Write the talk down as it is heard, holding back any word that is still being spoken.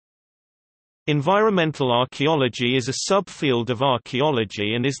Environmental archaeology is a subfield of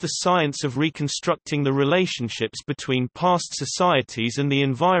archaeology and is the science of reconstructing the relationships between past societies and the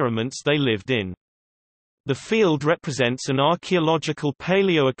environments they lived in. The field represents an archaeological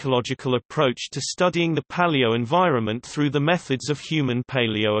paleoecological approach to studying the paleo-environment through the methods of human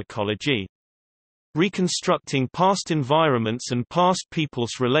paleoecology. Reconstructing past environments and past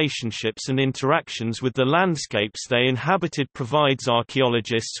peoples' relationships and interactions with the landscapes they inhabited provides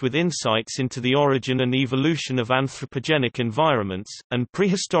archaeologists with insights into the origin and evolution of anthropogenic environments, and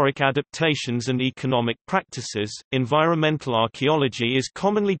prehistoric adaptations and economic practices. Environmental archaeology is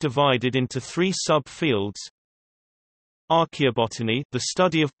commonly divided into three subfields: archaeobotany, the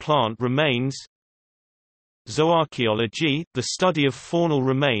study of plant remains; zooarchaeology, the study of faunal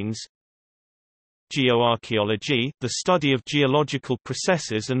remains; geoarchaeology, the study of geological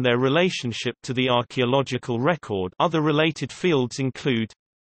processes and their relationship to the archaeological record. Other related fields include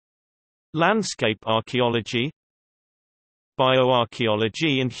landscape archaeology,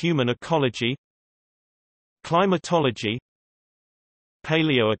 bioarchaeology and human ecology, climatology,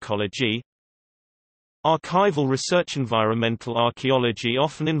 paleoecology. Archival research. Environmental archaeology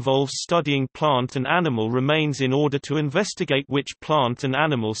often involves studying plant and animal remains in order to investigate which plant and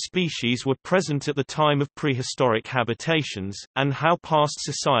animal species were present at the time of prehistoric habitations, and how past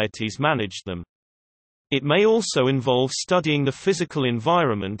societies managed them. It may also involve studying the physical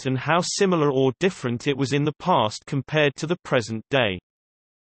environment and how similar or different it was in the past compared to the present day.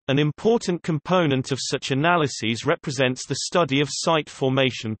 An important component of such analyses represents the study of site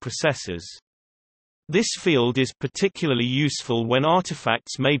formation processes. This field is particularly useful when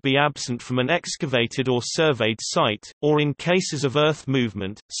artifacts may be absent from an excavated or surveyed site, or in cases of earth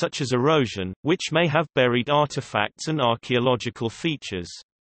movement, such as erosion, which may have buried artifacts and archaeological features.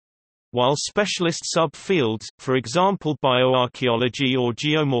 While specialist subfields, for example bioarchaeology or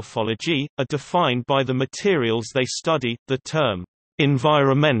geomorphology, are defined by the materials they study, the term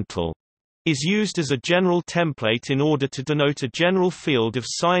environmental is used as a general template in order to denote a general field of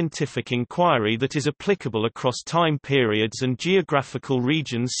scientific inquiry that is applicable across time periods and geographical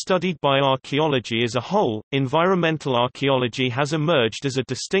regions studied by archaeology as a whole. Environmental archaeology has emerged as a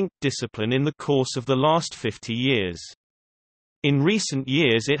distinct discipline in the course of the last 50 years. In recent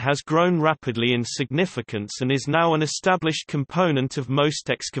years it has grown rapidly in significance and is now an established component of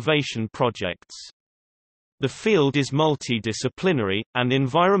most excavation projects. The field is multidisciplinary, and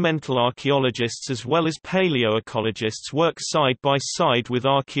environmental archaeologists as well as paleoecologists work side by side with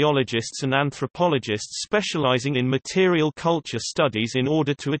archaeologists and anthropologists specializing in material culture studies in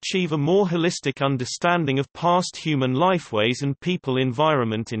order to achieve a more holistic understanding of past human lifeways and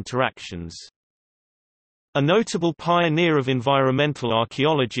people-environment interactions. A notable pioneer of environmental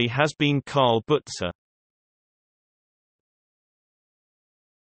archaeology has been Karl Butzer.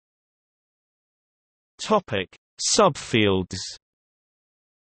 Topic: Subfields.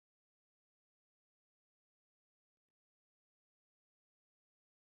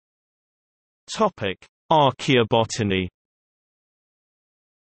 Topic: Archaeobotany.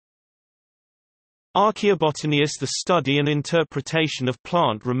 Archaeobotany is the study and interpretation of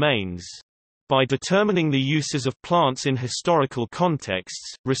plant remains. By determining the uses of plants in historical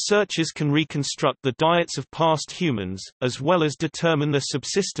contexts, researchers can reconstruct the diets of past humans, as well as determine their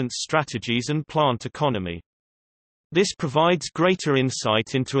subsistence strategies and plant economy. This provides greater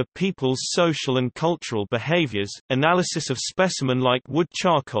insight into a people's social and cultural behaviors. Analysis of specimen like wood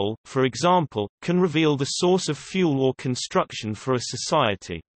charcoal, for example, can reveal the source of fuel or construction for a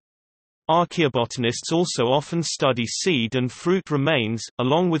society. Archaeobotanists also often study seed and fruit remains,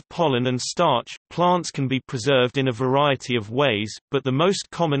 along with pollen and starch. Plants can be preserved in a variety of ways, but the most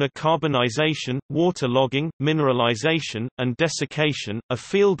common are carbonization, water logging, mineralization, and desiccation. A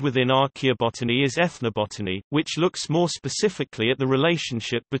field within archaeobotany is ethnobotany, which looks more specifically at the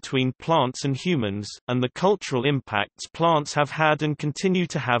relationship between plants and humans, and the cultural impacts plants have had and continue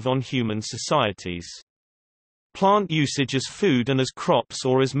to have on human societies. Plant usage as food and as crops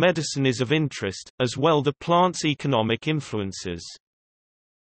or as medicine is of interest, as well the plant's economic influences.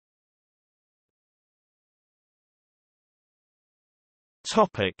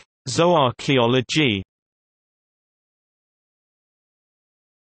 Topic: Zooarchaeology.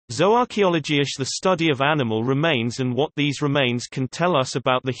 Zooarchaeology is the study of animal remains and what these remains can tell us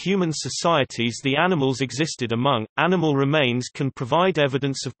about the human societies the animals existed among. Animal remains can provide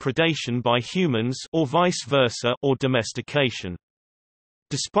evidence of predation by humans or vice versa or domestication.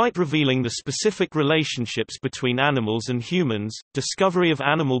 Despite revealing the specific relationships between animals and humans, discovery of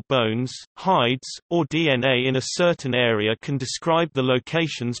animal bones, hides, or DNA in a certain area can describe the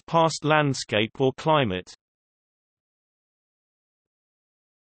location's past landscape or climate.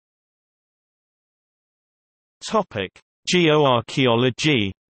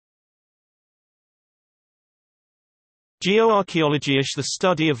 Geoarchaeology. Geoarchaeology is the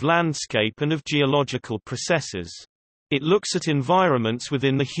study of landscape and of geological processes. It looks at environments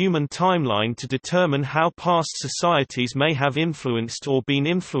within the human timeline to determine how past societies may have influenced or been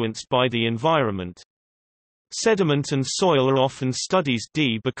influenced by the environment. Sediment and soil are often studied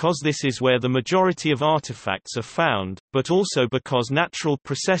because this is where the majority of artifacts are found, but also because natural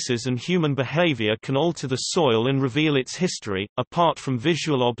processes and human behavior can alter the soil and reveal its history. Apart from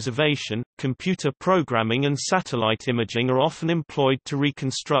visual observation, computer programming and satellite imaging are often employed to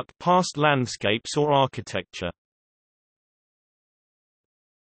reconstruct past landscapes or architecture.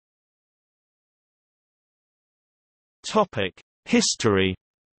 History.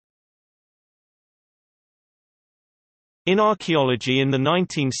 In archaeology in the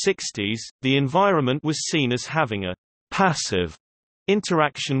 1960s, the environment was seen as having a passive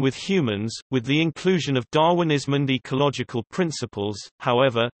interaction with humans, with the inclusion of Darwinism and ecological principles.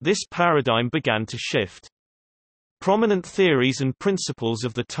 However, this paradigm began to shift. Prominent theories and principles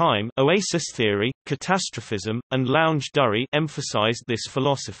of the time, oasis theory, catastrophism, and lounge durry, emphasized this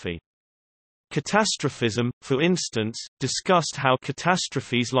philosophy. Catastrophism, for instance, discussed how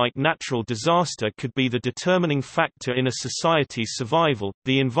catastrophes like natural disaster could be the determining factor in a society's survival.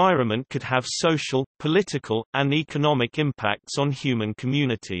 The environment could have social, political, and economic impacts on human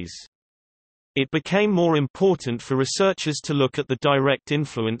communities. It became more important for researchers to look at the direct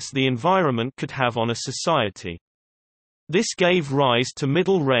influence the environment could have on a society. This gave rise to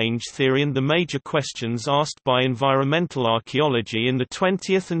middle-range theory and the major questions asked by environmental archaeology in the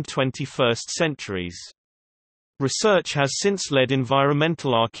 20th and 21st centuries. Research has since led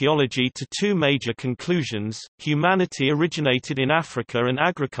environmental archaeology to two major conclusions: humanity originated in Africa and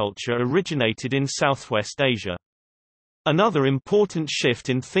agriculture originated in Southwest Asia. Another important shift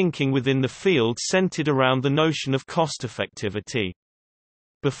in thinking within the field centered around the notion of cost-effectivity.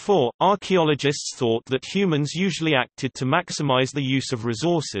 Before, archaeologists thought that humans usually acted to maximize the use of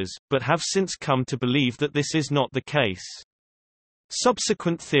resources, but have since come to believe that this is not the case.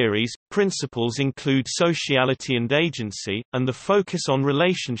 Subsequent theories, principles include sociality and agency, and the focus on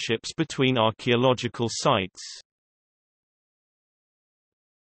relationships between archaeological sites.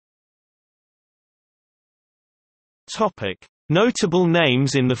 Notable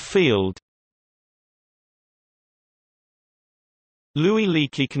names in the field. Louis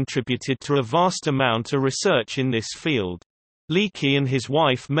Leakey contributed to a vast amount of research in this field. Leakey and his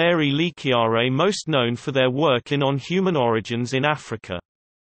wife Mary Leakey are most known for their work on human origins in Africa.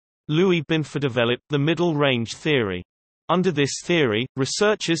 Louis Binford developed the middle range theory. Under this theory,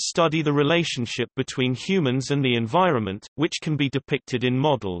 researchers study the relationship between humans and the environment, which can be depicted in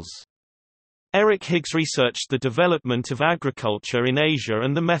models. Eric Higgs researched the development of agriculture in Asia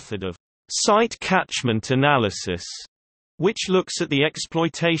and the method of site catchment analysis, which looks at the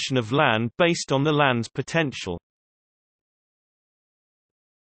exploitation of land based on the land's potential.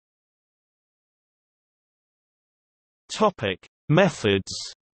 Methods.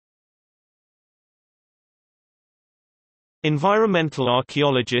 Environmental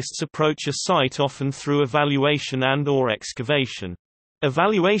archaeologists approach a site often through evaluation and/or excavation.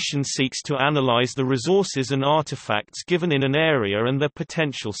 Evaluation seeks to analyze the resources and artifacts given in an area and their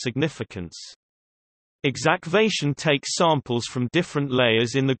potential significance. Excavation takes samples from different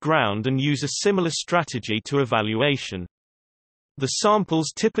layers in the ground and use a similar strategy to evaluation. The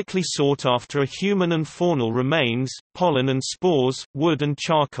samples typically sought after are human and faunal remains, pollen and spores, wood and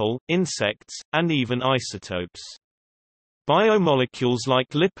charcoal, insects, and even isotopes. Biomolecules like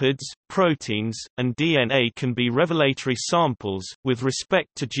lipids, proteins, and DNA can be revelatory samples. With respect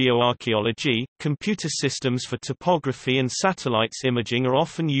to geoarchaeology, computer systems for topography and satellites imaging are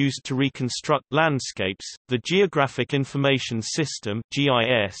often used to reconstruct landscapes. The Geographic Information System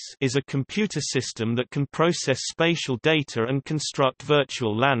 (GIS) is a computer system that can process spatial data and construct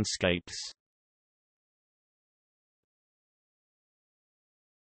virtual landscapes.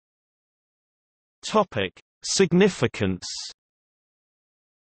 Topic: Significance.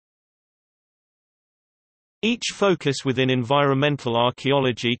 Each focus within environmental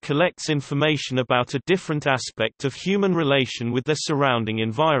archaeology collects information about a different aspect of human relation with their surrounding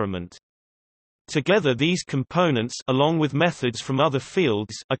environment. Together these components, along with methods from other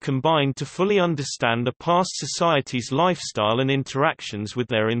fields, are combined to fully understand a past society's lifestyle and interactions with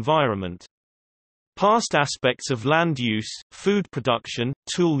their environment. Past aspects of land use, food production,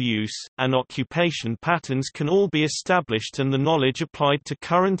 tool use, and occupation patterns can all be established and the knowledge applied to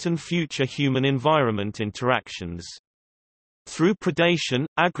current and future human-environment interactions. Through predation,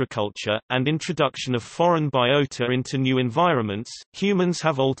 agriculture, and introduction of foreign biota into new environments, humans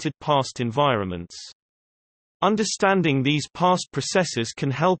have altered past environments. Understanding these past processes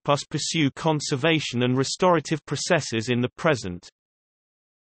can help us pursue conservation and restorative processes in the present.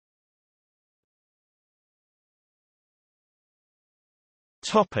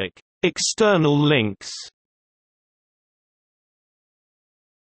 Topic: External links.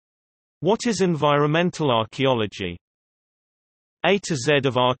 What is environmental archaeology? A to Z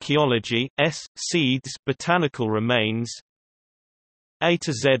of archaeology, S, seeds, botanical remains. A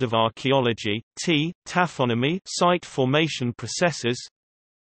to Z of archaeology, T, taphonomy, site formation processes.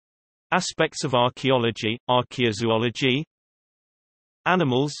 Aspects of archaeology, archaeozoology.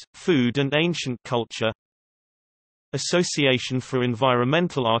 Animals, food and ancient culture. Association for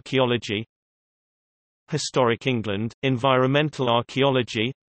Environmental Archaeology. Historic England, Environmental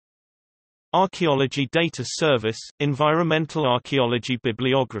Archaeology. Archaeology Data Service, Environmental Archaeology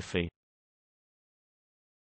Bibliography.